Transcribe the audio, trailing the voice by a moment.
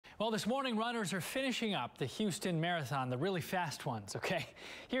Well, this morning, runners are finishing up the Houston Marathon, the really fast ones, okay?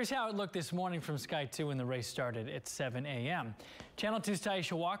 Here's how it looked this morning from Sky 2 when the race started at 7 a.m. Channel 2's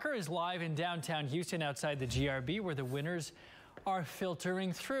Taisha Walker is live in downtown Houston outside the GRB where the winners are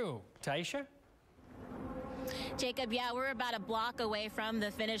filtering through. Taisha? Jacob, yeah, we're about a block away from the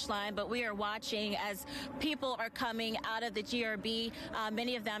finish line, but we are watching as people are coming out of the GRB,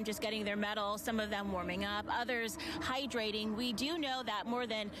 many of them just getting their medal, some of them warming up, others hydrating. We do know that more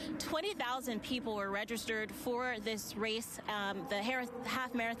than 20,000 people were registered for this race, the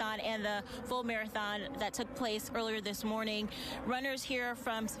half marathon and the full marathon that took place earlier this morning. Runners here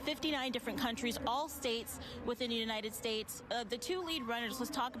from 59 different countries, all states within the United States. The two lead runners,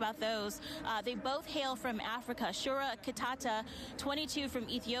 let's talk about those. They both hail from Africa. Shura, Kitata, 22 from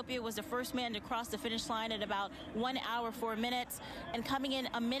Ethiopia, was the first man to cross the finish line at about 1 hour, 4 minutes. And coming in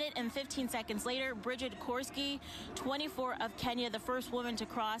a minute and 15 seconds later, Bridget Korsky, 24 of Kenya, the first woman to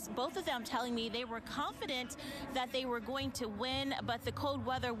cross. Both of them telling me they were confident that they were going to win, but the cold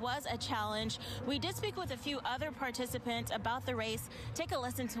weather was a challenge. We did speak with a few other participants about the race. Take a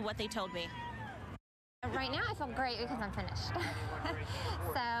listen to what they told me. Right now I feel great because I'm finished.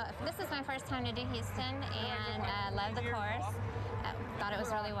 So this is my first time to do Houston and I love the course. Thought it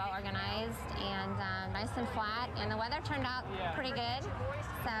was really well organized and nice and flat, and the weather turned out pretty good,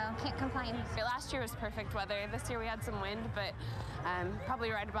 so can't complain. Last year was perfect weather. This year we had some wind, but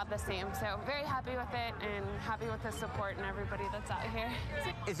probably right about the same. So very happy with it and happy with the support and everybody that's out here.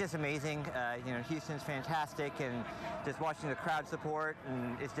 It's just amazing. Houston's fantastic, and just watching the crowd support,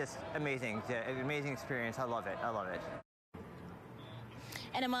 and it's just amazing. It's an amazing experience. I love it. I love it.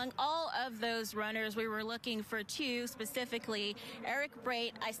 And among all of those runners, we were looking for two specifically. Eric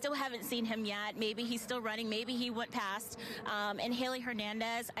Brait, I still haven't seen him yet. Maybe he's still running. Maybe he went past. And Haley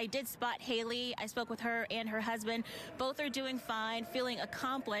Hernandez, I did spot Haley. I spoke with her and her husband. Both are doing fine, feeling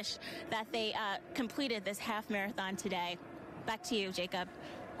accomplished that they completed this half marathon today. Back to you, Jacob.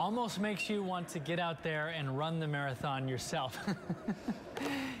 Almost makes you want to get out there and run the marathon yourself.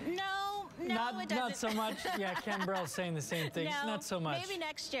 No, it doesn't. Not so much. Yeah, Ken Burrell's saying the same thing. No, not so much. Maybe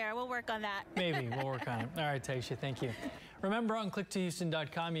next year. We'll work on that. Maybe. We'll work on it. All right, Taisha, thank you. Remember, on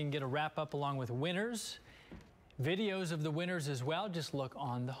click2houston.com, you can get a wrap-up along with winners, videos of the winners as well. Just look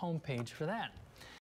on the homepage for that.